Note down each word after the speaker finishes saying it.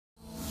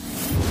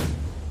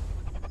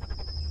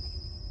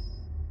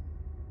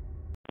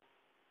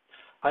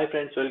Hi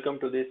friends, welcome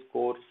to this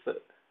course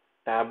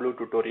Tableau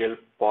tutorial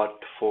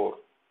part 4.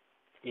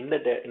 இந்த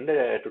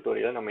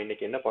tutorial நம்ம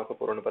இன்னைக்கு என்ன பார்க்க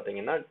போறோம்னு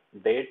பாத்தீங்கன்னா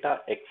data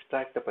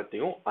extract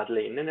பத்தியும்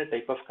அதுல என்னென்ன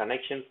type of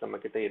connections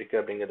நம்மகிட்ட இருக்கு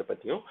அப்படிங்கறத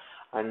பத்தியும்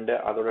and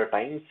அதோட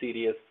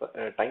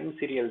time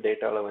serial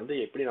dataல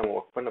வந்து எப்படி நம்ம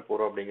work பண்ண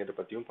போறோம் அப்படிங்கறத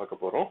பத்தியும்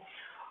பார்க்க போறோம்.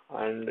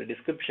 And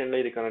descriptionல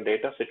இதுக்கான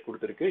data set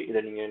கொடுத்திருக்கு.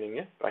 இத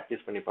நீங்க practice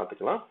பண்ணி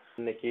பார்த்துக்கலாம்.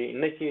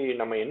 இன்னைக்கு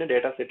நம்ம என்ன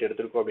data set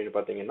எடுத்துக்கோம் அப்படினு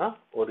பாத்தீங்கன்னா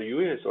ஒரு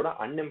US ஓட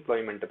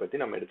unemployment பத்தி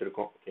நம்ம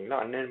எடுத்துக்கோம். ஓகேங்களா?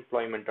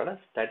 unemployment ஓட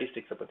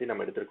statistics பத்தி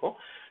நம்ம எடுத்துக்கோம்.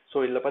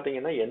 சோ இதுல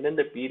பாத்தீங்கன்னா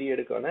எந்தெந்த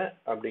பீரியடுக்கான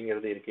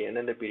அப்படிங்கிறது இருக்கு.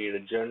 எந்தெந்த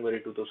பீரியட் January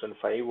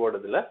 2005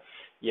 ஓடதுல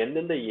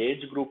எந்தெந்த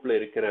ஏஜ் குரூப்ல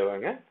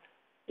இருக்கிறவங்க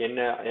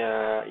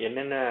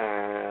என்னென்ன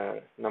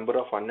நம்பர்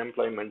ஆஃப்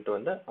unemployment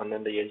வந்து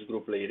அந்தந்த ஏஜ்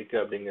குரூப்ல இருக்கு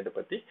அப்படிங்கறத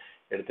பத்தி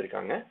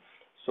எடுத்திருக்காங்க.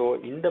 சோ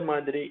இந்த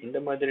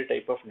மாதிரி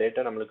டைப் ஆஃப்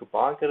டேட்டா நம்மளுக்கு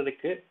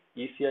பார்க்கிறதுக்கு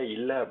ஈஸியா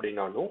இல்ல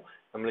அப்படினாலும்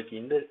நம்மளுக்கு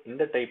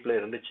இந்த டைப்ல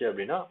இருந்துச்சு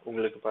அப்படினா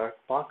உங்களுக்கு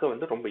பார்க்க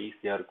வந்து ரொம்ப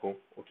ஈஸியா இருக்கும்.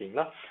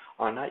 ஓகேங்களா?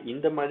 ஆனா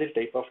இந்த மாதிரி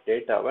டைப் ஆஃப்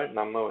டேட்டாவை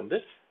நம்ம வந்து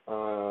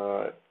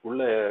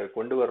உள்ள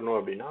கொண்டு வரணும்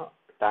அப்படினா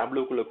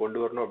டேப்லூக்குள்ள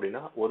கொண்டு வரணும்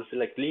அப்படினா ஒரு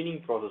சில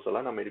கிளீனிங் process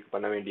எல்லாம் நம்ம இதுக்கு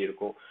பண்ண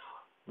வேண்டியிருக்கும்.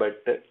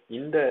 பட்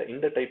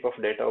இந்த டைப்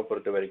ஆஃப் டேட்டாவை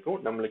பொறுத்த வரைக்கும்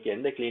நம்மளுக்கு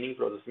எந்த கிளீனிங்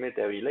ப்ராசஸுமே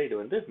தேவையில்லை. இது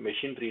வந்து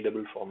மெஷின்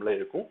ரீடபிள் ஃபார்ம்ல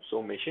இருக்கும்.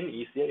 ஸோ மெஷின்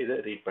ஈஸியா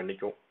இதை ரீட்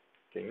பண்ணிக்கும்.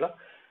 ஓகேங்களா?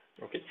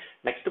 ஓகே,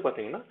 நெக்ஸ்ட்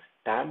பாத்தீங்கன்னா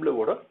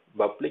டேப்லூவோட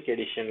பப்ளிக்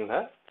எடிஷன்ல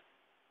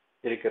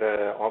இருக்கிற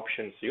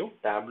ஆப்ஷன்ஸையும்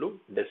டேப்லூ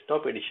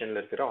டெஸ்க்டாப்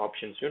எடிஷன்ல இருக்கிற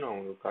ஆப்ஷன்ஸையும் நான்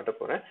உங்களுக்கு காட்ட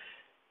போறேன்.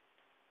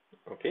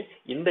 ஓகே,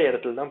 இந்த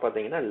இடத்துல தான்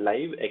பாத்தீங்கன்னா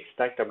லைவ்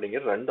எக்ஸ்ட்ராக்ட்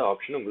அப்படிங்கிற ரெண்டு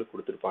ஆப்ஷன் உங்களுக்கு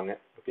கொடுத்துருப்பாங்க.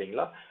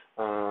 ஓகேங்களா?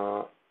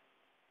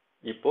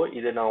 இப்போ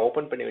இதை நான்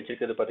ஓபன் பண்ணி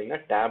வச்சிருக்கிறது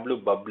பாத்தீங்கன்னா டேப்லூ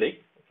பப்ளிக்.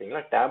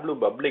 ஓகேங்களா? டேப்லூ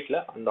பப்ளிக்ல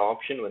அந்த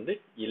ஆப்ஷன் வந்து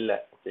இல்ல.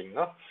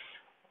 ஓகேங்களா?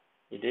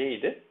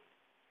 இது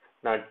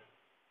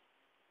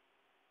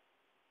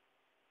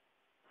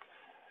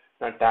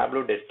நான்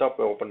டேப்லூ டெஸ்க்டாப்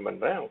ஓபன்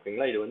பண்றேன்.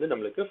 ஓகேங்களா? இது வந்து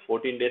நம்மளுக்கு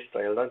 14 days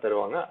ட்ரையல் தான்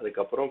தருவாங்க.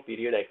 அதுக்கப்புறம்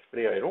பீரியட்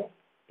எக்ஸ்பைரி ஆயிரும்.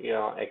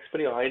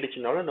 எக்ஸ்பைரி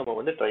ஆயிடுச்சுனாலும் நம்ம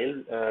வந்து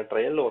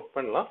ட்ரையல்ல ஒர்க்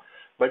பண்ணலாம்.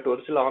 பட்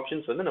ஒரு சில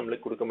ஆப்ஷன்ஸ் வந்து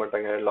நம்மளுக்கு கொடுக்க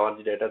மாட்டாங்க. லார்ஜ்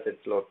டேட்டா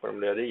செட்ஸ்ல ஒர்க் பண்ண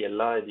முடியாது.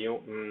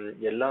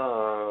 எல்லா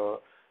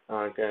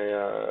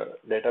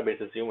டேட்டா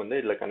பேசஸையும் வந்து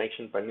இதுல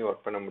கனெக்ஷன் பண்ணி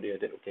ஒர்க் பண்ண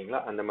முடியாது.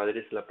 ஓகேங்களா? அந்த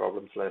மாதிரி சில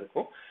ப்ராப்ளம்ஸ்லாம்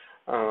இருக்கும்.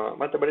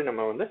 மற்றபடி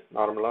நம்ம வந்து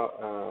நார்மலா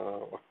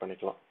ஒர்க்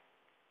பண்ணிக்கலாம்.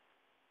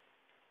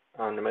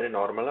 அந்த மாதிரி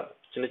நார்மலா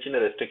சின்ன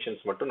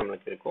ரெஸ்ட்ரிக்ஷன்ஸ் மட்டும்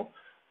நம்மளுக்கு இருக்கும்.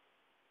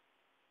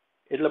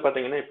 இதுல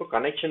பாத்தீங்கன்னா இப்போ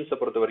கனெக்ஷன்ஸை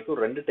பொறுத்த வரைக்கும்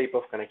ரெண்டு டைப்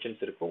ஆஃப்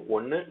கனெக்ஷன்ஸ் இருக்கும்.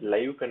 ஒன்னு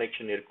லைவ்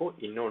கனெக்ஷன் இருக்கும்,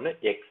 இன்னொன்னு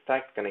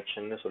எக்ஸ்ட்ராக்ட்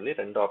கனெக்ஷன் சொல்லி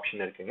ரெண்டு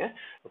ஆப்ஷன் இருக்குங்க.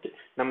 ஓகே,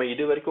 நம்ம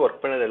இது வரைக்கும்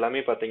ஒர்க் பண்ணது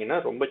எல்லாமே பாத்தீங்கன்னா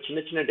ரொம்ப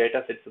சின்ன டேட்டா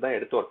செட்ஸ் தான்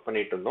எடுத்து ஒர்க்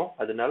பண்ணிட்டு இருந்தோம்.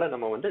 அதனால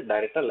நம்ம வந்து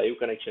டைரக்டா லைவ்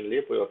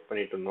கனெக்ஷன்லயே போய் ஒர்க்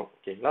பண்ணிட்டு இருந்தோம்.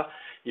 ஓகேங்களா?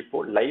 இப்போ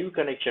லைவ்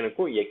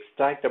கனெக்ஷனுக்கும்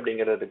எக்ஸ்ட்ராக்ட்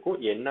அப்படிங்கிறதுக்கும்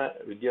என்ன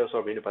வித்தியாசம்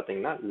அப்படின்னு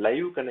பாத்தீங்கன்னா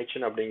லைவ்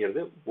கனெக்ஷன்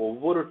அப்படிங்கிறது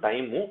ஒவ்வொரு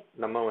டைமும்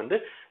நம்ம வந்து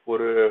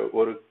ஒரு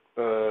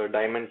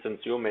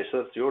டைமென்ஷன்ஸையோ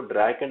மெஷர்ஸையோ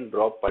டிராக் அண்ட்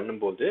டிராப்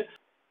பண்ணும்போது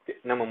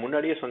நம்ம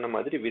முன்னாடியே சொன்ன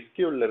மாதிரி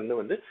விஸ்கியூல்ல இருந்து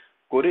வந்து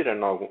கொரி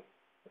ரன் ஆகும்.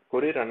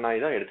 கொரி ரன் ஆகி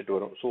தான் எடுத்துட்டு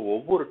வரும். ஸோ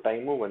ஒவ்வொரு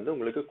டைமும் வந்து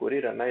உங்களுக்கு கொரி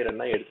ரன்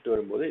ஆகி எடுத்துட்டு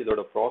வரும்போது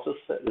இதோட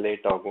ப்ராசஸ்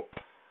லேட் ஆகும்.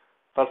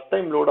 ஃபர்ஸ்ட்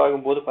டைம் லோட்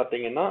ஆகும்போது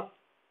பாத்தீங்கன்னா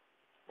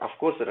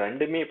அஃப்கோர்ஸ்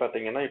ரெண்டுமே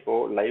பாத்தீங்கன்னா இப்போ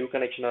live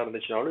கனெக்ஷனா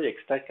இருந்துச்சுனாலும்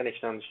extract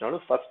கனெக்ஷனா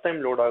இருந்துச்சுனாலும் first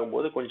time load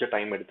ஆகும்போது கொஞ்சம்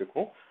டைம்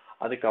எடுத்துக்கும்.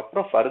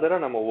 அதுக்கப்புறம் ஃபர்தரா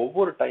நம்ம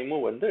ஒவ்வொரு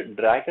டைமும் வந்து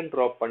டிராக் அண்ட்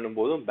ட்ராப்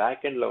பண்ணும்போதும்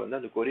பேக் எண்ட்ல வந்து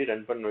அந்த கொரி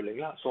ரன் பண்ணணும்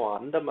இல்லைங்களா? ஸோ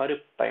அந்த மாதிரி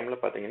டைம்ல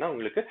பாத்தீங்கன்னா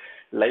உங்களுக்கு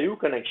லைவ்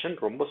கனெக்ஷன்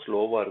ரொம்ப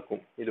ஸ்லோவா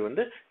இருக்கும். இது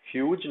வந்து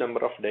ஹியூஜ்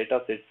நம்பர் ஆஃப் டேட்டா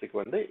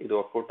செட்ஸுக்கு வந்து இது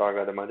ஒர்க் அவுட்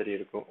ஆகாத மாதிரி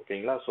இருக்கும்.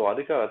 ஓகேங்களா? ஸோ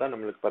அதுக்காக தான்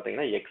நம்மளுக்கு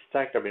பாத்தீங்கன்னா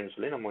எக்ஸ்ட்ராக்ட் அப்படின்னு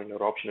சொல்லி நம்ம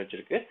இன்னொரு ஆப்ஷன்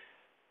வச்சிருக்கு.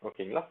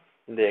 ஓகேங்களா?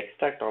 இந்த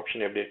எக்ஸ்ட்ராக்ட்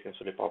ஆப்ஷன் எப்படி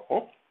இருக்குன்னு சொல்லி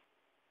பார்ப்போம்.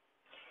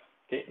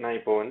 ஓகே, நான்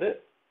இப்போ வந்து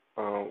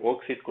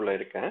ஒர்க் ஷீட்குள்ள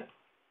இருக்கேன்.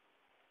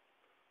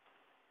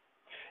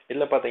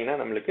 இதுல பாத்தீங்கன்னா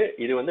நம்மளுக்கு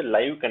இது வந்து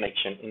லைவ்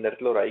கனெக்ஷன். இந்த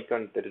இடத்துல ஒரு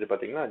ஐகான் தெரியுது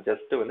பாத்தீங்கன்னா,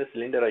 ஜஸ்ட் வந்து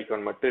சிலிண்டர்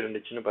ஐகான் மட்டும்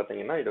இருந்துச்சுன்னு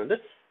பாத்தீங்கன்னா இது வந்து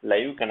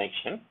லைவ்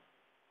கனெக்ஷன்.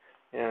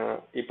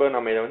 இப்போ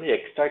நம்ம இதை வந்து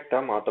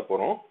எக்ஸ்ட்ராக்டா மாத்த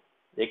போறோம்.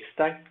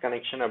 எக்ஸ்ட்ராக்ட்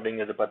கனெக்ஷன்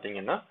அப்படிங்கிறது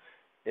பாத்தீங்கன்னா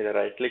இதை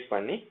ரைட் கிளிக்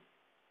பண்ணி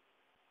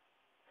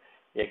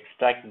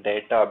எக்ஸ்ட்ராக்ட்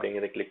டேட்டா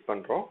அப்படிங்கிறத கிளிக்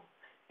பண்றோம்.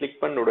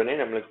 கிளிக் பண்ண உடனே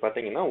நம்மளுக்கு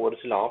பாத்தீங்கன்னா ஒரு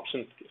சில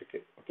ஆப்ஷன்ஸ் இருக்கு.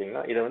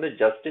 ஓகேங்களா? இதை வந்து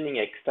ஜஸ்ட் நீங்க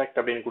எக்ஸ்ட்ராக்ட்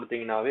அப்படின்னு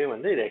கொடுத்தீங்கன்னாவே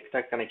வந்து இது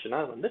எக்ஸ்ட்ராக்ட் கனெக்ஷனா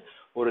வந்து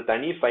ஒரு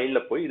தனி ஃபைல்ல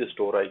போய் இது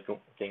ஸ்டோர் ஆயிக்கும்.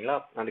 ஓகேங்களா?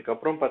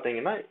 அதுக்கப்புறம்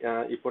பாத்தீங்கன்னா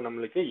இப்போ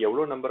நம்மளுக்கு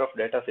எவ்வளவு நம்பர் ஆஃப்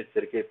டேட்டா செட்ஸ்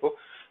இருக்கு. இப்போ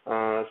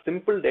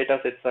சிம்பிள் டேட்டா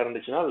செட்ஸா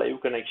இருந்துச்சுன்னா லைவ்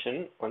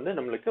கனெக்ஷன் வந்து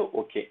நம்மளுக்கு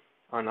ஓகே.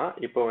 ஆனா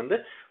இப்போ வந்து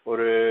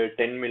ஒரு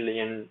 10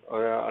 மில்லியன்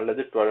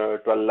அல்லது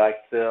 12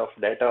 lakhs ஆஃப்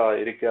டேட்டா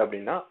இருக்கு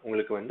அப்படின்னா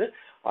உங்களுக்கு வந்து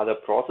அதை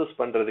ப்ராசஸ்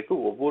பண்றதுக்கு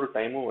ஒவ்வொரு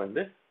டைமும்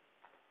வந்து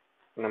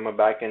நம்ம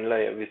பேக் எண்ட்ல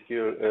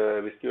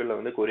விஸ்கியூல்ல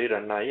வந்து கொரி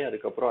ரன் ஆகி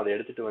அதுக்கப்புறம் அதை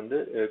எடுத்துட்டு வந்து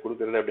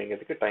கொடுக்கறது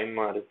அப்படிங்கிறதுக்கு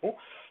டைமா இருக்கும்.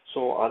 ஸோ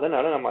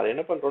அதனால நம்ம அதை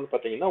என்ன பண்றோம்னு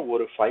பாத்தீங்கன்னா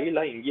ஒரு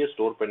ஃபைலா இங்கேயே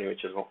ஸ்டோர் பண்ணி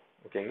வச்சிருக்கோம்.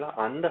 ஓகேங்களா?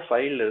 அந்த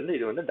ஃபைல்ல இருந்து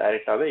இது வந்து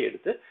டைரக்டாவே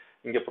எடுத்து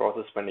இங்க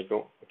ப்ராசஸ்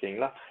பண்ணிக்கும்.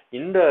 ஓகேங்களா?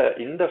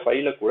 இந்த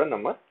ஃபைலை கூட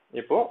நம்ம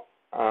இப்போ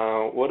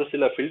ஒரு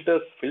சில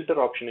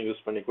ஃபில்டர் ஆப்ஷனை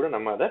யூஸ் பண்ணி கூட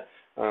நம்ம அதை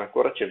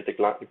குறைச்சி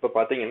எடுத்துக்கலாம். இப்போ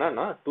பார்த்தீங்கன்னா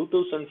நான்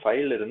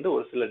 2005 இருந்து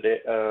ஒரு சில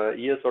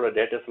இயர்ஸோட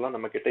டேட்டாஸ் எல்லாம்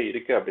நம்ம கிட்ட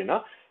இருக்கு அப்படின்னா,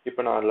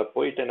 இப்போ நான் அதில்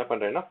போயிட்டு என்ன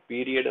பண்றேன்னா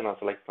பீரியடை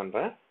நான் செலக்ட்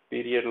பண்றேன்.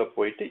 பீரியட்ல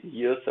போயிட்டு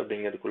இயர்ஸ்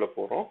அப்படிங்கிறதுக்குள்ள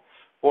போறோம்.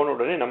 போன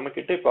உடனே நம்ம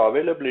கிட்ட இப்போ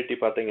அவைலபிலிட்டி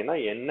பார்த்தீங்கன்னா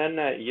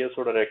என்னென்ன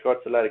இயர்ஸோட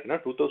ரெக்கார்ட்ஸ் எல்லாம் இருக்குன்னா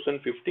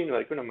 2015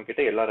 வரைக்கும் நம்ம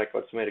கிட்ட எல்லா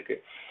ரெக்கார்ட்ஸுமே இருக்கு.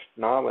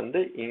 நான் வந்து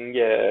இங்க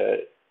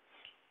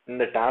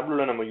இந்த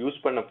டேப்லூல நம்ம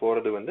யூஸ் பண்ண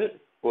போறது வந்து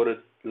ஒரு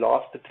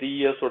லாஸ்ட் 3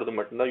 இயர்ஸோடது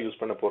மட்டும்தான் யூஸ்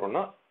பண்ண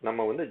போறோம்னா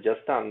நம்ம வந்து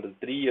ஜஸ்ட் அந்த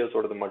 3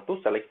 இயர்ஸோடது மட்டும்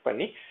செலக்ட்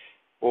பண்ணி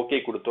ஓகே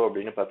கொடுத்தோம்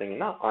அப்படின்னு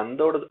பார்த்தீங்கன்னா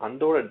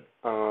அந்தோட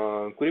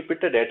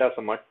குறிப்பிட்ட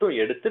டேட்டாஸை மட்டும்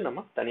எடுத்து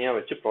நம்ம தனியாக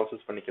வச்சு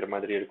ப்ராசஸ் பண்ணிக்கிற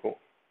மாதிரி இருக்கும்.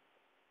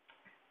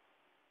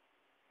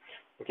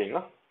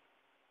 ஓகேங்களா?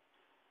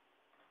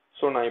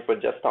 ஸோ நான் இப்போ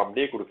ஜஸ்ட்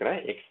அப்படியே கொடுக்குறேன்,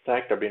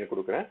 எக்ஸ்ட்ராக்ட் அப்படின்னு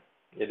கொடுக்குறேன்,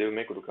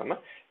 எதுவுமே கொடுக்காம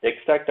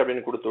எக்ஸ்ட்ராக்ட்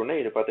அப்படின்னு கொடுத்தோடனே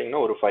இது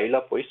பார்த்தீங்கன்னா ஒரு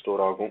ஃபைலாக போய்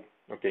ஸ்டோர் ஆகும்.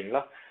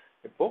 ஓகேங்களா?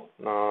 இப்போ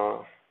நான்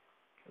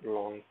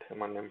லாங்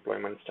டேர்ம்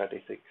அன்எம்ப்ளாய்மெண்ட்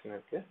ஸ்டாட்டிஸ்டிக்ஸ்னு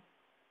இருக்கு.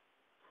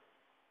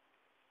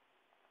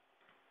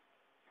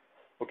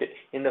 ஓகே,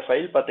 இந்த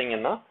ஃபைல்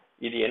பார்த்தீங்கன்னா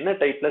இது என்ன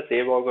டைப்ல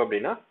சேவ் ஆகும்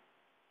அப்படின்னா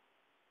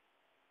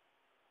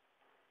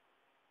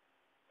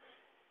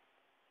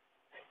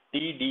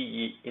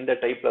TDE இந்த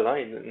டைப்ல தான்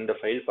இந்த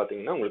ஃபைல்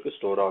பார்த்தீங்கன்னா உங்களுக்கு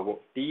ஸ்டோர் ஆகும்.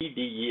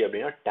 TDE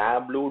அப்படின்னா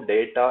Tableau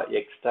டேட்டா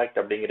எக்ஸ்ட்ராக்ட்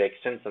அப்படிங்கிற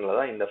எக்ஸ்டென்ஷன்ல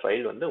தான் இந்த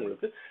ஃபைல் வந்து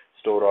உங்களுக்கு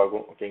ஸ்டோர்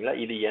ஆகும். ஓகேங்களா?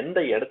 இது எந்த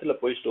இடத்துல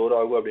போய் ஸ்டோர்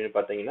ஆகும் அப்படின்னு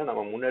பார்த்தீங்கன்னா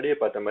நம்ம முன்னாடியே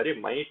பார்த்த மாதிரி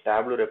மை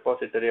Tableau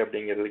ரெபாசிட்டரி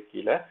அப்படிங்கிறது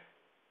கீழே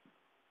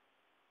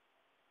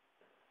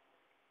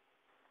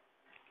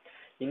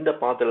இந்த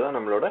பாத்துல தான்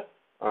நம்மளோட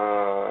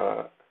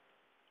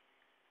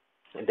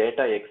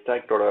டேட்டா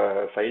எக்ஸ்ட்ராக்டோட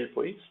ஃபைல்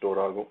போய்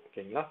ஸ்டோர் ஆகும்.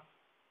 ஓகேங்களா?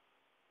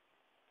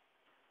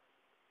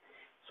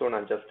 ஸோ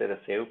நான் ஜஸ்ட் இதை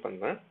சேவ்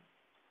பண்றேன்.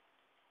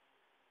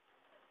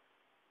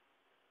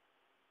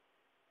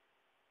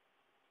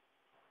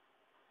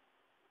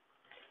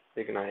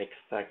 இதுக்கு நான்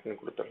எக்ஸ்ட்ராக்ட்னு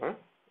கொடுத்துட்றேன்,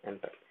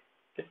 என்டர்.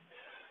 ஓகே,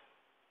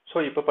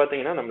 ஸோ இப்போ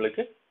பார்த்தீங்கன்னா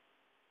நம்மளுக்கு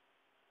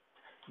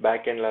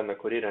பேக் எண்ட்ல அந்த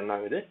கொரி ரன்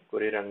ஆகுது.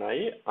 கொரி ரன்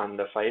ஆகி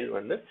அந்த ஃபைல்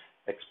வந்து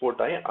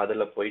எக்ஸ்போர்ட் ஆகி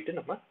அதில் போயிட்டு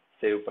நம்ம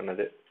சேவ்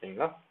பண்ணது.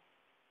 ஓகேங்களா?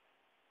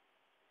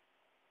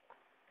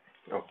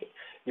 ஓகே,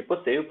 இப்போ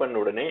சேவ் பண்ண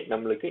உடனே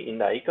நம்மளுக்கு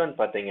இந்த ஐகான்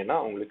பார்த்தீங்கன்னா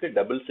உங்களுக்கு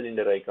டபுள்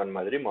சிலிண்டர் ஐகான்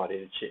மாதிரி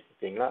மாறிடுச்சு.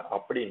 ஓகேங்களா?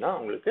 அப்படின்னா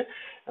உங்களுக்கு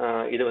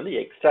இது வந்து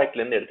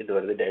எக்ஸ்ட்ராக்ட்ல இருந்து எடுத்துட்டு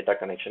வருது டேட்டா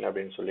கனெக்ஷன்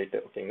அப்படின்னு சொல்லிட்டு.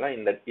 ஓகேங்களா?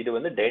 இது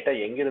வந்து டேட்டா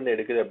எங்கிருந்து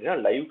எடுக்குது அப்படின்னா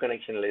லைவ்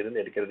கனெக்ஷன்ல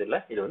இருந்து எடுக்கிறது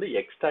இல்லை, இது வந்து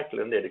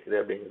எக்ஸ்ட்ராக்ட்ல இருந்து எடுக்குது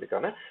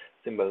அப்படிங்கிறதுக்கான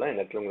சிம்பிள் தான்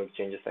இந்த இடத்துல உங்களுக்கு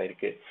சேஞ்சஸ்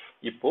ஆயிருக்கு.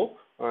 இப்போ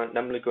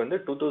நம்மளுக்கு வந்து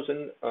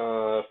 2000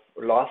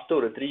 லாஸ்ட்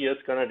ஒரு 3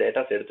 இயர்ஸ்க்கான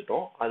டேட்டாஸ்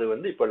எடுத்துட்டோம். அது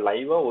வந்து இப்போ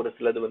லைவா ஒரு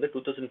சிலது வந்து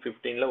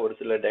 2015ல ஒரு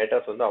சில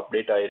டேட்டாஸ் வந்து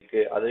அப்டேட்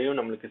ஆயிருக்கு, அதையும்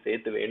நம்மளுக்கு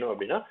சேர்த்து வேணும்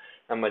அப்படின்னா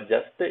நம்ம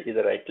ஜஸ்ட்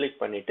இதை ரைட்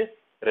கிளிக் பண்ணிட்டு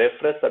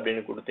ரெஃப்ரெஷ்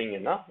அப்படின்னு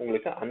கொடுத்தீங்கன்னா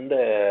உங்களுக்கு அந்த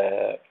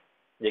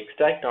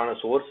எக்ஸ்ட்ராக்ட் ஆன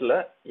சோர்ஸ்ல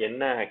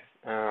என்ன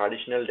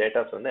அடிஷனல்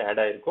டேட்டாஸ் வந்து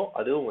ஆட் ஆயிருக்கோ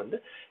அதுவும் வந்து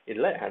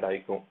இதுல ஆட்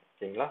ஆயிருக்கும்.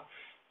 ஓகேங்களா?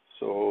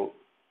 ஸோ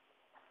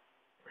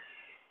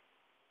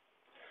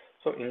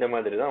இந்த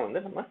மாதிரி தான் வந்து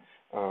நம்ம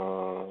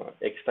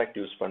எக்ஸ்ட்ராக்ட்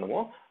யூஸ்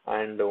பண்ணுவோம்.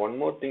 அண்ட் ஒன்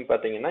மோர் திங்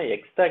பார்த்தீங்கன்னா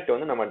எக்ஸ்ட்ராக்ட்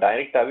வந்து நம்ம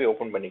டைரெக்டாகவே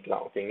ஓப்பன்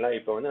பண்ணிக்கலாம். ஓகேங்களா?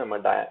 இப்போ வந்து நம்ம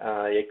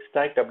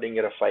எக்ஸ்ட்ராக்ட்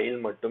அப்படிங்கிற ஃபைல்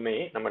மட்டுமே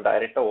நம்ம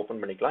டைரெக்டாக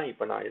ஓப்பன் பண்ணிக்கலாம்.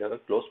 இப்போ நான் இதை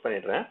வந்து க்ளோஸ்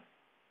பண்ணிடுறேன்.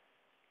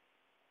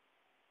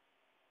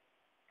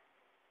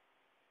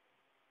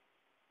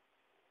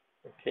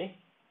 ஓகே,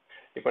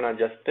 இப்போ நான்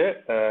ஜஸ்ட்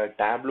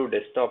Tableau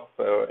டெஸ்க்டாப்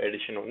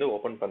எடிஷன் வந்து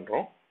ஓப்பன்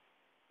பண்ணுறோம்.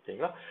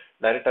 ஓகேங்களா?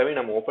 டைரெக்டாகவே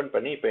நம்ம ஓப்பன்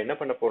பண்ணி இப்போ என்ன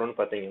பண்ண போறோம்னு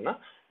பார்த்தீங்கன்னா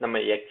நம்ம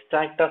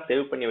எக்ஸ்ட்ராக்டாக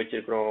சேவ் பண்ணி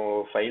வச்சிருக்கிறோம்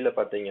ஃபைலை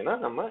பார்த்தீங்கன்னா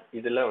நம்ம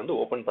இதில் வந்து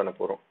ஓப்பன் பண்ண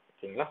போகிறோம்.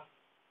 ஓகேங்களா?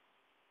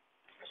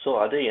 ஸோ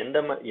அது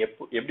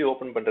எப்படி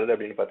ஓப்பன் பண்ணுறது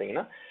அப்படின்னு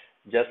பார்த்தீங்கன்னா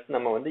ஜஸ்ட்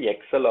நம்ம வந்து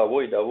எக்ஸலாவோ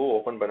இதாவோ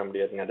ஓப்பன் பண்ண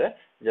முடியாதுங்க. அதை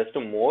ஜஸ்ட்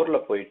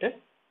மோரில் போயிட்டோம்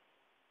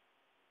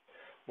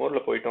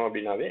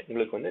அப்படின்னாவே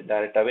உங்களுக்கு வந்து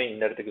டைரெக்டாகவே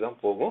இந்த இடத்துக்கு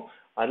தான் போகும்.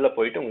 அதில்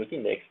போயிட்டு உங்களுக்கு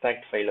இந்த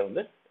எக்ஸ்ட்ராக்ட் ஃபைலை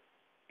வந்து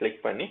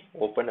கிளிக் பண்ணி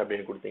ஓப்பன்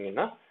அப்படின்னு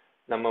கொடுத்தீங்கன்னா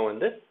நம்ம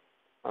வந்து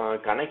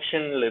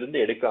கனெக்ஷன்ல இருந்து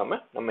எடுக்காம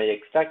நம்ம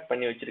எக்ஸ்ட்ராக்ட்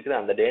பண்ணி வச்சிருக்கிற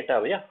அந்த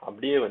டேட்டாவையே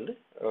அப்படியே வந்து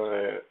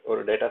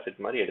ஒரு டேட்டா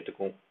செட் மாதிரி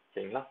எடுத்துக்கும்.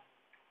 ஓகேங்களா?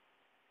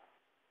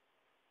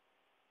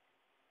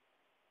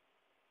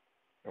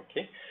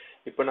 ஓகே,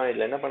 இப்போ நான்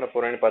இதில் என்ன பண்ண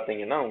போறேன்னு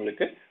பார்த்தீங்கன்னா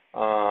உங்களுக்கு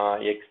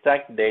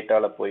எக்ஸ்ட்ராக்ட்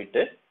டேட்டால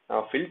போயிட்டு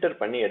ஃபில்டர்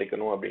பண்ணி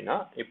எடுக்கணும் அப்படின்னா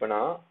இப்போ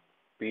நான்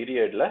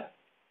பீரியட்ல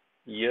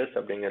இயர்ஸ்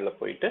அப்படிங்கிறதுல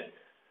போயிட்டு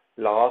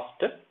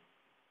லாஸ்ட்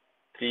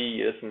 3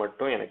 இயர்ஸ்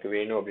மட்டும் எனக்கு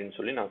வேணும் அப்படின்னு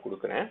சொல்லி நான்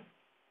கொடுக்குறேன்.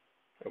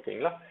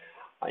 ஓகேங்களா?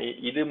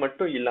 இது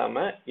மட்டும்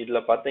இல்லாம இதுல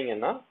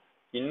பாத்தீங்கன்னா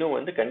இன்னும்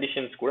வந்து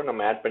கண்டிஷன்ஸ் கூட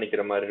நம்ம ஆட்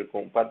பண்ணிக்கிற மாதிரி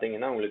இருக்கும்.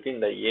 பாத்தீங்கன்னா உங்களுக்கு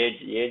இந்த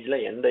ஏஜ்ல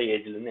எந்த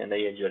ஏஜ்ல இருந்து எந்த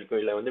ஏஜ்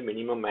வரைக்கும் இல்ல வந்து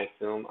மினிமம்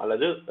மேக்ஸிமம்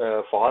அல்லது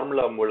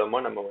ஃபார்முலா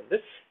மூலமா நம்ம வந்து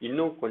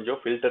இன்னும் கொஞ்சம்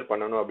ஃபில்டர்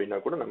பண்ணணும் அப்படின்னா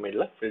கூட நம்ம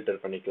இதுல ஃபில்டர்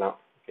பண்ணிக்கலாம்.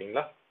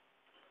 ஓகேங்களா?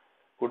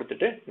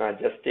 கொடுத்துட்டு நான்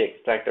ஜஸ்ட்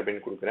எக்ஸ்ட்ராக்ட்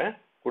அப்படின்னு கொடுக்குறேன்.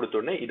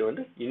 கொடுத்தோடனே இது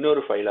வந்து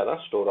இன்னொரு ஃபைலா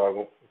தான் ஸ்டோர்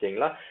ஆகும்.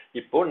 ஓகேங்களா?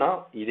 இப்போ நான்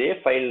இதே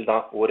ஃபைல்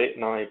தான்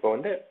நான் இப்போ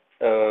வந்து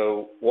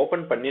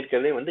ஓபன்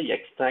பண்ணிருக்கிறதே வந்து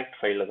எக்ஸ்ட்ராக்ட்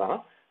ஃபைல தான்.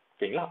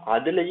 ஓகேங்களா?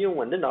 அதுலயும்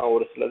வந்து நான்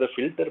ஒரு சிலதை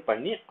ஃபில்டர்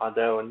பண்ணி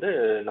அதை வந்து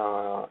நான்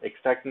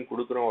எக்ஸ்ட்ராக்ட்னு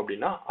கொடுக்குறோம்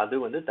அப்படின்னா அது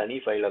வந்து தனி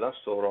ஃபைல தான்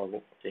ஸ்டோர்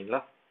ஆகும். ஓகேங்களா?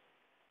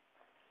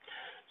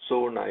 ஸோ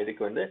நான்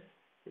இதுக்கு வந்து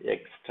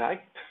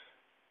எக்ஸ்ட்ராக்ட்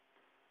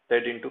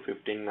 13 to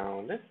 15 நான்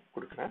வந்து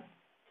கொடுக்குறேன்.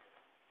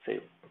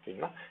 சேவ்.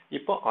 ஓகேங்களா?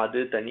 இப்போ அது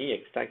தனி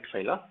எக்ஸ்ட்ராக்ட்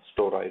ஃபைலாக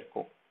ஸ்டோர்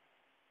ஆகிருக்கும்.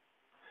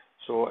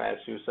 ஸோ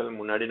ஆஸ் யூஸ்வல்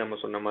முன்னாடி நம்ம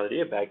சொன்ன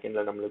மாதிரியே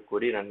பேக்எண்டில் நம்மளுக்கு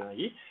கொரி ரன்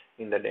ஆகி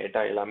இந்த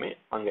டேட்டா எல்லாமே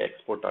அங்கே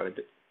எக்ஸ்போர்ட்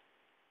ஆகுது.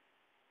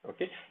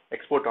 ஓகே,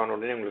 எக்ஸ்போர்ட் ஆன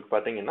உடனே உங்களுக்கு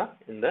பார்த்தீங்கன்னா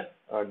இந்த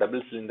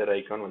டபுள் சிலிண்டர்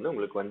ஐக்கான் வந்து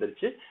உங்களுக்கு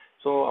வந்துருச்சு.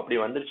 ஸோ அப்படி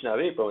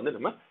வந்துருச்சுனாவே இப்போ வந்து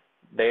நம்ம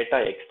டேட்டா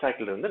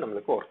எக்ஸ்ட்ராக்ட்ல இருந்து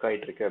நம்மளுக்கு ஒர்க்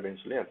ஆகிட்டு இருக்கு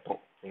அப்படின்னு சொல்லி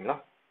அர்த்தம். ஓகேங்களா?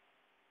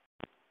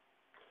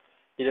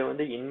 இதை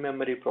வந்து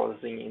இன்மெமரி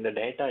ப்ராசஸிங், இந்த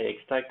டேட்டா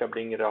எக்ஸ்ட்ராக்ட்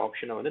அப்படிங்கிற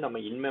ஆப்ஷனை வந்து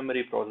நம்ம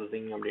இன்மெமரி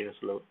ப்ராசஸிங்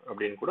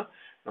அப்படின்னு கூட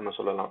நம்ம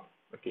சொல்லலாம்.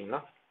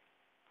 ஓகேங்களா?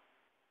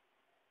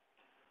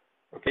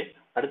 ஓகே,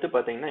 அடுத்து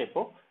பார்த்தீங்கன்னா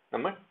இப்போ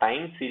நம்ம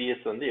டைம்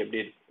சீரியஸ் வந்து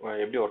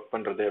எப்படி ஒர்க்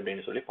பண்ணுறது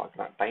அப்படின்னு சொல்லி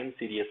பார்க்கலாம். டைம்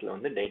சீரியஸில்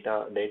வந்து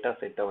டேட்டா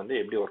செட்டை வந்து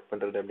எப்படி ஒர்க்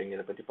பண்ணுறது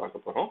அப்படிங்கிறத பற்றி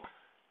பார்க்க போகிறோம்.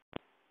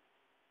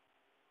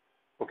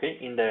 ஓகே,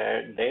 இந்த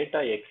டேட்டா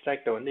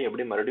எக்ஸ்ட்ராக்டை வந்து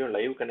எப்படி மறுபடியும்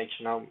லைவ்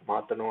கனெக்ஷனாக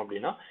மாற்றணும்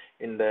அப்படின்னா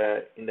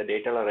இந்த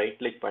டேட்டாவில் ரைட்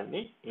கிளிக்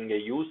பண்ணி இங்கே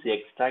யூஸ்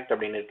எக்ஸ்ட்ராக்ட்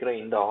அப்படின்னு இருக்கிற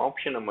இந்த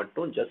ஆப்ஷனை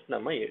மட்டும் ஜஸ்ட்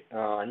நம்ம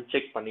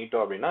அன்செக்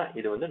பண்ணிட்டோம் அப்படின்னா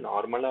இது வந்து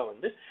நார்மலாக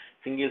வந்து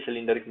சிங்கிள்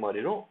சிலிண்டருக்கு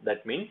மாறிடும்.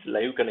 தட் மீன்ஸ்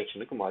லைவ்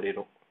கனெக்ஷனுக்கு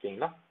மாறிடும்.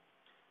 ஓகேங்களா?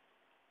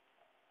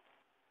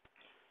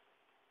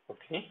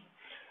 ஓகே,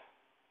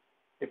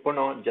 இப்போ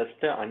நான்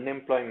ஜஸ்ட்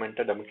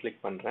அன்எம்ப்ளாய்மெண்ட்டை டபுள்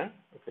கிளிக் பண்ணுறேன்.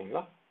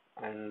 ஓகேங்களா?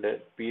 அண்ட்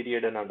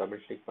பீரியடை நான்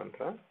டபுள் கிளிக்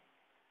பண்ணுறேன்.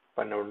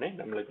 பண்ண உடனே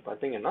நம்மளுக்கு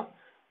பார்த்தீங்கன்னா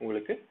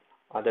உங்களுக்கு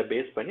அதை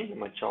பேஸ் பண்ணி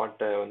நம்ம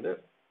சார்ட் வந்து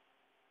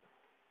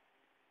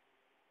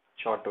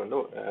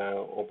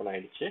ஓப்பன்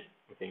ஆயிடுச்சு.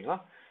 ஓகேங்களா?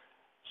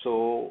 ஸோ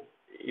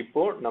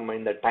இப்போ நம்ம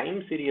இந்த டைம்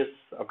சீரியஸ்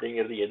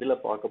அப்படிங்கிறது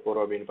எதில் பார்க்க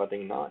போகிறோம் அப்படின்னு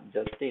பார்த்தீங்கன்னா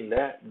ஜஸ்ட் இந்த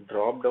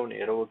ட்ராப் டவுன்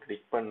ஏரோவை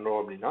கிளிக்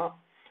பண்ணுறோம் அப்படின்னா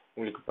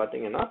உங்களுக்கு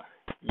பார்த்தீங்கன்னா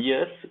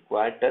இயர்ஸ்,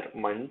 குவார்ட்டர்,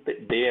 மந்த்,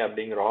 டே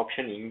அப்படிங்கிற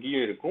ஆப்ஷன்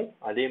இங்கேயும் இருக்கும்.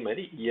 அதே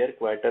மாதிரி இயர்,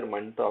 குவார்ட்டர்,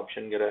 மந்த்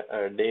ஆப்ஷன்கிற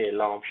டே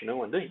எல்லா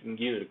ஆப்ஷனும் வந்து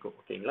இங்கேயும் இருக்கும்.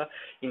 ஓகேங்களா?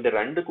 இந்த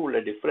ரெண்டுக்கும் உள்ள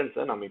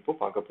டிஃப்ரென்ஸை நம்ம இப்போ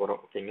பார்க்க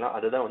போகிறோம். ஓகேங்களா?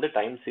 அதுதான் வந்து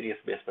டைம்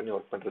சீரியஸ் பேஸ் பண்ணி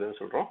ஒர்க் பண்ணுறதுன்னு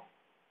சொல்கிறோம்.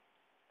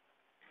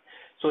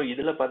 ஸோ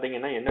இதில்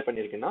பார்த்தீங்கன்னா என்ன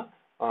பண்ணியிருக்குன்னா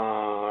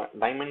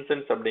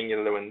டைமென்ஷன்ஸ்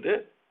அப்படிங்கிறத வந்து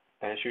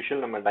ஆஸ்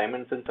யூஷுவல் நம்ம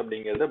டைமென்ஷன்ஸ்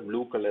அப்படிங்கிறத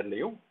ப்ளூ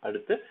கலர்லையும்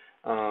அடுத்து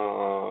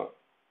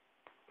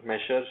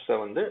மெஷர்ஸை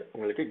வந்து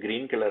உங்களுக்கு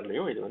கிரீன்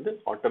கலர்லையும் இது வந்து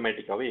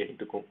ஆட்டோமேட்டிக்காகவே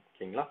எடுத்துக்கும்.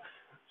 ஓகேங்களா?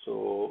 ஸோ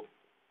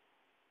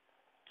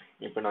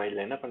இப்போ நான்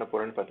இதில் என்ன பண்ண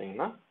போகிறேன்னு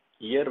பார்த்தீங்கன்னா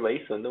இயர்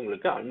வைஸ் வந்து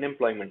உங்களுக்கு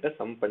அன்எம்ப்ளாய்மெண்ட்டை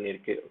சம்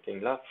பண்ணியிருக்கு.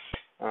 ஓகேங்களா?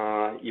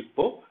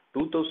 இப்போ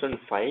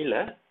 2005ல்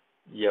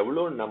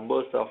எவ்வளோ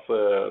நம்பர்ஸ் ஆஃப்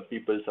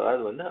பீப்புள்ஸ்,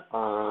 அதாவது வந்து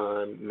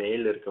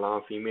மேல் இருக்கலாம்,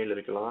 ஃபீமேல்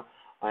இருக்கலாம்,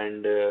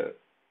 அண்டு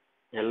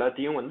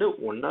எல்லாத்தையும் வந்து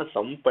ஒன்றா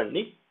சம்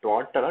பண்ணி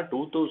டோட்டலாக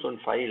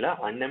 2005ல்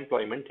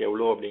அன்எம்ப்ளாய்மெண்ட்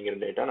எவ்வளோ அப்படிங்கிற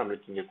டேட்டா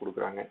நம்மளுக்கு இங்கே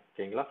கொடுக்குறாங்க.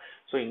 ஓகேங்களா?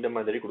 ஸோ இந்த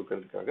மாதிரி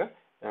கொடுக்கறதுக்காக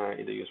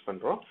இதை யூஸ்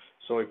பண்ணுறோம்.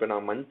 ஸோ இப்போ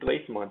நான் மந்த்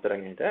வைஸ்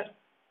மாற்றுறேங்க. இதை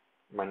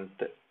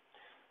மந்த்து.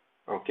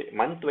 ஓகே,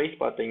 மந்த் வைஸ்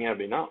பார்த்தீங்க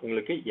அப்படின்னா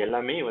உங்களுக்கு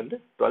எல்லாமே வந்து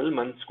 12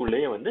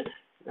 மந்த்ஸ்க்குள்ளேயே வந்து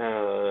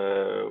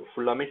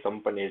ஃபுல்லாமே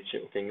சம் பண்ணிடுச்சு.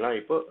 ஓகேங்களா?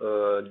 இப்போ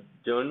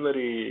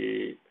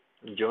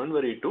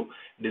ஜனவரி டு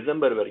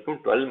டிசம்பர் வரைக்கும்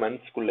 12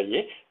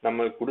 மந்த்ஸ்க்குள்ளேயே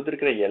நம்ம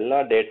கொடுத்துருக்கிற எல்லா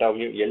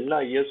டேட்டாவையும், எல்லா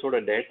இயர்ஸோட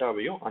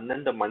டேட்டாவையும்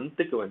அந்தந்த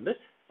மந்த்துக்கு வந்து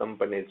சம்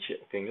பண்ணிடுச்சு.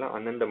 ஓகேங்களா?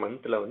 அந்தந்த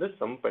மந்த்தில் வந்து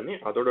சம் பண்ணி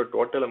அதோட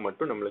டோட்டலை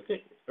மட்டும் நம்மளுக்கு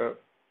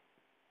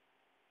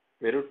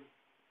வெறும்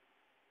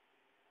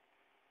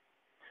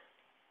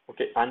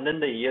ஓகே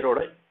அந்தந்த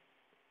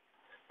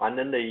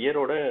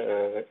இயரோட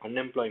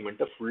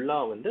அன்எம்ப்ளாய்மெண்ட்டை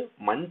ஃபுல்லாக வந்து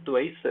மந்த்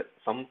வைஸ்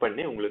சம்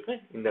பண்ணி உங்களுக்கு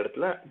இந்த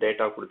இடத்துல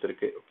டேட்டா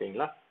கொடுத்துருக்கு.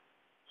 ஓகேங்களா?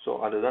 ஸோ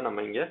அதுதான்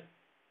நம்ம இங்கே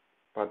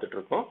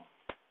பார்த்துட்ருக்கோம்.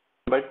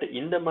 பட்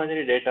இந்த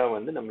மாதிரி டேட்டா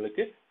வந்து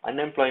நம்மளுக்கு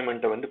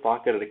அன்எம்ப்ளாய்மெண்ட்டை வந்து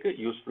பார்க்கறதுக்கு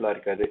யூஸ்ஃபுல்லாக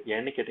இருக்காது.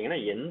 ஏன்னு கேட்டிங்கன்னா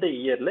எந்த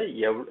இயரில்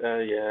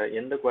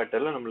எந்த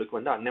குவார்ட்டரில் நம்மளுக்கு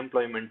வந்து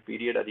அன்எம்ப்ளாய்மெண்ட்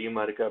பீரியட்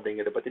அதிகமாக இருக்குது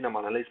அப்படிங்கிறத பற்றி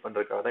நம்ம அனலைஸ்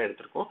பண்ணுறதுக்காக தான்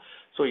எடுத்திருக்கோம்.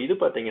 ஸோ இது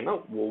பார்த்தீங்கன்னா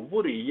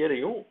ஒவ்வொரு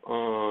இயரையும்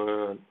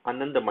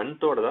அந்தந்த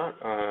மந்தோட தான்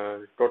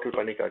டோட்டல்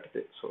பண்ணி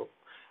காட்டுது. ஸோ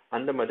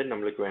அந்த மாதிரி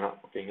நம்மளுக்கு வேணாம்.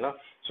 ஓகேங்களா?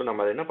 ஸோ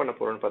நம்ம அதை என்ன பண்ண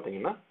போகிறோம்னு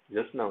பார்த்தீங்கன்னா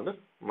ஜஸ்ட் நான் வந்து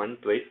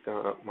மந்த் வைஸ்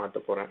மாற்ற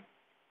போகிறேன்.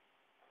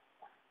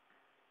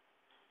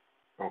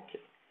 ஓகே,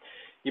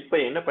 இப்போ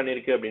என்ன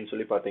பண்ணிருக்கு அப்படின்னு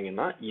சொல்லி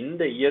பார்த்தீங்கன்னா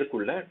இந்த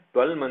இயர்க்குள்ள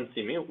 12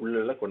 மந்த்ஸையுமே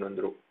உள்ள கொண்டு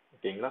வந்துடும்.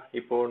 ஓகேங்களா?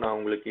 இப்போ நான்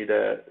உங்களுக்கு இதை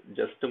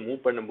ஜஸ்ட் மூவ்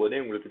பண்ணும்போதே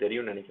உங்களுக்கு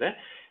தெரியும்னு நினைக்கிறேன்.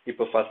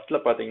 இப்போ ஃபர்ஸ்ட்ல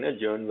பார்த்தீங்கன்னா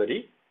ஜனவரி,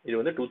 இது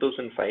வந்து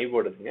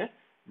 2005ஓடதுங்க.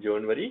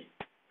 ஜனவரி,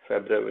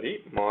 பிப்ரவரி,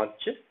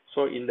 மார்ச்.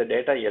 ஸோ இந்த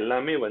டேட்டா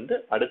எல்லாமே வந்து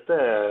அடுத்த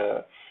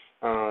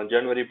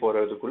ஜனவரி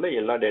போகிறதுக்குள்ள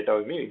எல்லா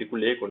டேட்டாவுமே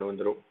இதுக்குள்ளேயே கொண்டு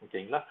வந்துடும்.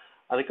 ஓகேங்களா?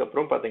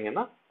 அதுக்கப்புறம்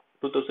பார்த்தீங்கன்னா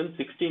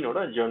 2016ஓட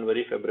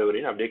ஜனவரி,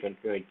 பிப்ரவரின்னு அப்படியே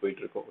கண்டினியூ ஆகிட்டு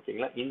போயிட்டு இருக்கோம்.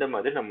 ஓகேங்களா? இந்த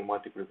மாதிரி நம்ம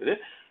மாற்றி கொடுக்குது.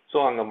 ஸோ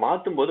அங்கே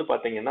மாற்றும் போது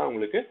பார்த்தீங்கன்னா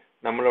உங்களுக்கு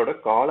நம்மளோட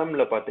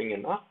காலம்ல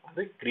பார்த்தீங்கன்னா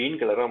அது கிரீன்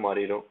கலராக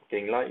மாறிடும்.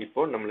 ஓகேங்களா?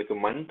 இப்போ நம்மளுக்கு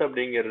மந்த்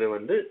அப்படிங்கிறது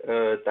வந்து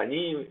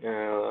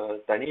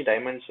தனி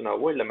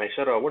டைமென்ஷனாவோ இல்லை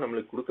மெஷராவோ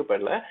நம்மளுக்கு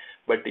கொடுக்கப்படல.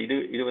 பட்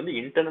இது வந்து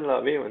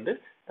இன்டர்னலாகவே வந்து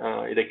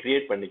இதை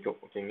கிரியேட் பண்ணிக்கும்.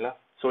 ஓகேங்களா?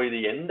 ஸோ இது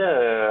எந்த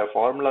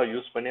ஃபார்முலா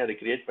யூஸ் பண்ணி அதை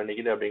கிரியேட்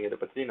பண்ணிக்குது அப்படிங்கிறத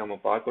பற்றி நம்ம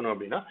பார்க்கணும்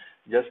அப்படின்னா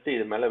ஜஸ்ட்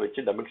இது மேலே வச்சு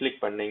டபுள்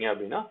கிளிக் பண்ணீங்க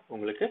அப்படின்னா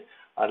உங்களுக்கு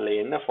அதில்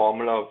என்ன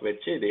ஃபார்முலா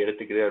வச்சு இதை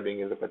எடுத்துக்குது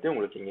அப்படிங்கிறத பற்றி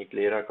உங்களுக்கு இங்கே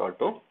கிளியராக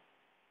காட்டும்.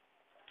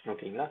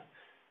 ஓகேங்களா?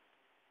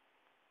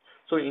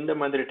 ஸோ இந்த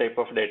மாதிரி டைப்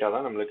ஆஃப் டேட்டா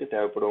தான் நம்மளுக்கு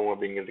தேவைப்படும்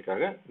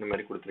அப்படிங்கிறதுக்காக இந்த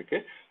மாதிரி கொடுத்துருக்கு.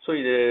 ஸோ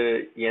இது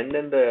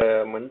எந்தெந்த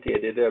மந்த்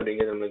எது எது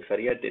அப்படிங்கிறது நம்மளுக்கு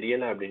சரியாக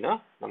தெரியலை அப்படின்னா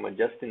நம்ம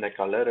ஜஸ்ட் இந்த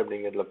கலர்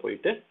அப்படிங்கிறதுல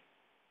போயிட்டு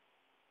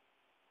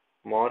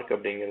மார்க்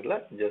அப்படிங்கிறதுல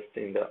ஜஸ்ட்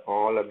இந்த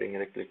ஆல்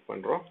அப்படிங்கிறத கிளிக்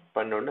பண்ணுறோம்.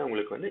 பண்ணோன்னே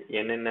உங்களுக்கு வந்து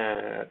என்னென்ன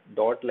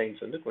டாட்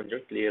லைன்ஸ் வந்து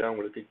கொஞ்சம் கிளியராக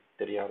உங்களுக்கு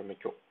தெரிய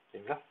ஆரம்பிக்கும்.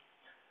 ஓகேங்களா?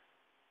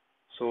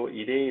 ஸோ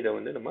இதை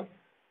வந்து நம்ம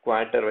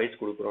குவார்ட்டர் வைஸ்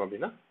கொடுக்குறோம்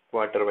அப்படின்னா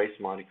குவார்ட்டர் வைஸ்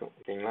மாறிக்கும்.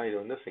 ஓகேங்களா? இது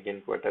வந்து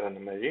செகண்ட் குவார்ட்டர்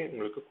அந்த மாதிரி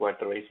உங்களுக்கு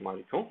குவார்ட்டர் வைஸ்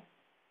மாறிக்கும்.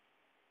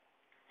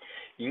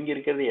 இங்கே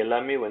இருக்கிறது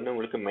எல்லாமே வந்து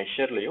உங்களுக்கு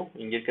மெஷர்லையும்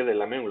இங்கே இருக்கிறது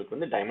எல்லாமே உங்களுக்கு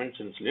வந்து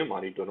டைமென்ஷன்ஸ்லையும்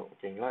மாறிட்டு வரும்.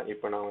 ஓகேங்களா?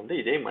 இப்போ நான் வந்து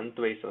இதே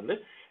மந்த் வைஸ் வந்து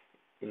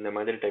இந்த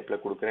மாதிரி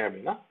டைப்பில் கொடுக்குறேன்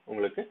அப்படின்னா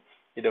உங்களுக்கு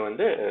இதை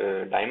வந்து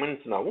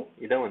டைமென்ஷனாகவும்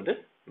இதை வந்து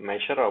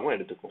மெஷராகவும்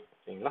எடுத்துக்கும்.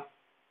 ஓகேங்களா?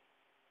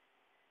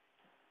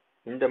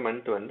 இந்த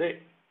மந்த் வந்து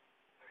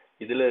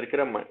இதில்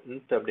இருக்கிற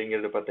மந்த்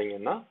அப்படிங்கிறது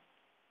பார்த்தீங்கன்னா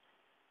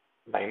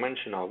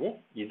டைமென்ஷனாகவும்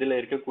இதில்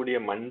இருக்கக்கூடிய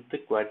மந்த்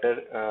குவார்ட்டர்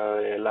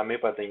எல்லாமே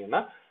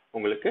பார்த்தீங்கன்னா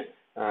உங்களுக்கு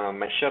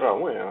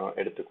மெஷராகவும்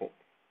எடுத்துக்கும்.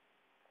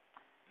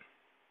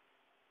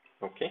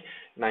 ஓகே,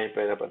 நான்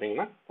இப்போ இதை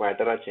பார்த்தீங்கன்னா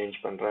குவார்ட்டராக சேஞ்ச்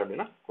பண்ணுறேன்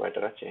அப்படின்னா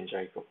குவார்ட்டராக சேஞ்ச்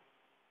ஆகிக்கும்.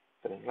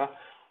 சரிங்களா?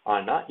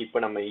 ஆனால் இப்போ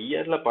நம்ம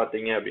இயரில்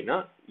பார்த்தீங்க அப்படின்னா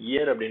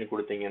இயர் அப்படின்னு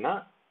கொடுத்தீங்கன்னா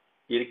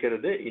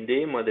இருக்கிறது இதே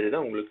மாதிரி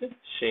தான் உங்களுக்கு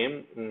சேம்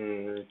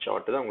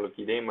சார்ட் தான்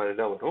உங்களுக்கு இதே மாதிரி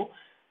தான் வரும்.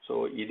 ஸோ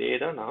இதே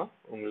தான் நான்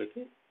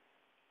உங்களுக்கு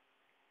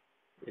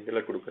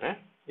இதில் கொடுக்குறேன்.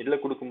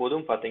 இதில்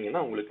கொடுக்கும்போதும்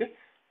பார்த்தீங்கன்னா உங்களுக்கு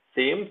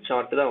சேம்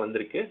சார்ட் தான்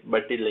வந்திருக்கு.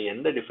 பட் இதில்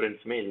எந்த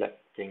டிஃப்ரென்ஸுமே இல்லை.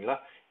 ஓகேங்களா?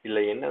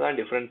 இதில் என்னதான்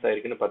டிஃப்ரென்ஸ்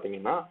ஆயிருக்குன்னு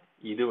பார்த்தீங்கன்னா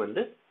இது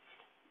வந்து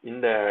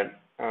இந்த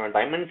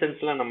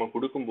டைமென்ஷன்ஸ்லாம் நம்ம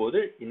கொடுக்கும்போது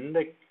இந்த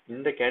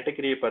இந்த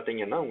கேட்டகரியை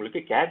பார்த்தீங்கன்னா உங்களுக்கு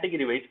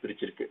கேட்டகரி வைஸ்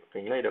பிரிச்சிருக்கு.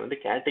 ஓகேங்களா? இதை வந்து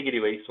கேட்டகரி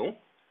வைஸும்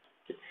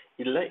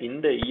இல்லை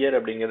இந்த இயர்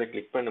அப்படிங்கிறத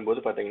கிளிக் பண்ணும்போது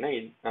பார்த்தீங்கன்னா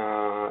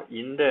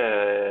இந்த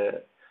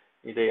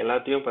இது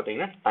எல்லாத்தையும்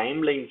பார்த்தீங்கன்னா டைம்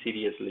லைன்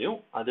சீரியஸ்லையும்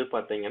அது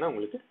பார்த்தீங்கன்னா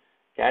உங்களுக்கு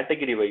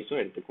கேட்டகரி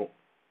வைஸும் எடுத்துக்கும்.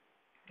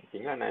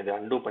 ஓகேங்களா? நான் இதை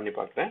அன்டூ பண்ணி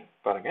பார்க்குறேன்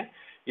பாருங்க.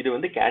 இது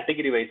வந்து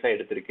கேட்டகரி வைஸாக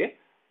எடுத்திருக்கு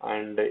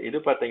அண்ட் இது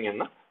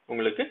பார்த்தீங்கன்னா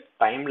உங்களுக்கு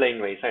டைம் லைன்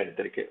வைஸாக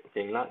எடுத்திருக்கு.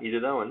 ஓகேங்களா?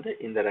 இதுதான் வந்து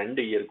இந்த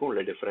ரெண்டு இயருக்கும்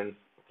உள்ள டிஃப்ரென்ஸ்.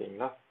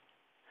 ஓகேங்களா?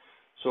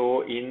 ஸோ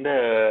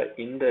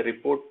இந்த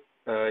ரிப்போர்ட்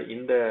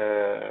இந்த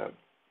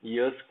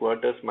இயர்ஸ்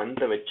குவார்ட்டர்ஸ்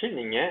மந்த்தை வச்சு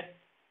நீங்கள்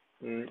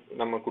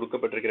நம்ம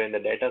கொடுக்கப்பட்டிருக்கிற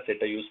இந்த டேட்டா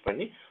செட்டை யூஸ்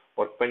பண்ணி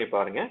ஒர்க் பண்ணி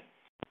பாருங்க.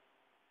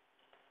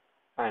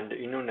 அண்ட்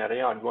இன்னும்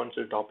நிறைய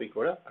அட்வான்ஸ்டு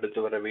டாபிக்கோட அடுத்து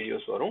வர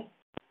வீடியோஸ் வரும்.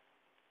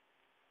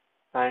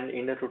 அண்ட்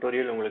இந்த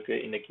டுட்டோரியல் உங்களுக்கு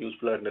இன்னைக்கு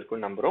யூஸ்ஃபுல்லாக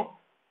இருந்திருக்குன்னு நம்புகிறோம்.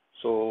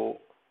 ஸோ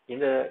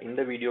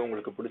இந்த வீடியோ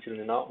உங்களுக்கு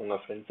பிடிச்சிருந்துன்னா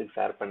உங்கள் ஃப்ரெண்ட்ஸுக்கு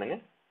ஷேர்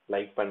பண்ணுங்கள்,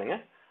 லைக்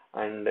பண்ணுங்கள்.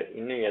 அண்ட்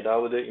இன்னும்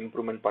ஏதாவது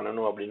இம்ப்ரூவ்மெண்ட்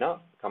பண்ணணும் அப்படின்னா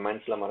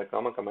கமெண்ட்ஸில்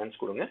மறக்காமல்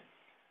கமெண்ட்ஸ் கொடுங்க.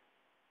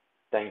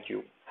 தேங்க்யூ.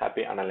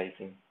 Happy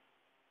analysing.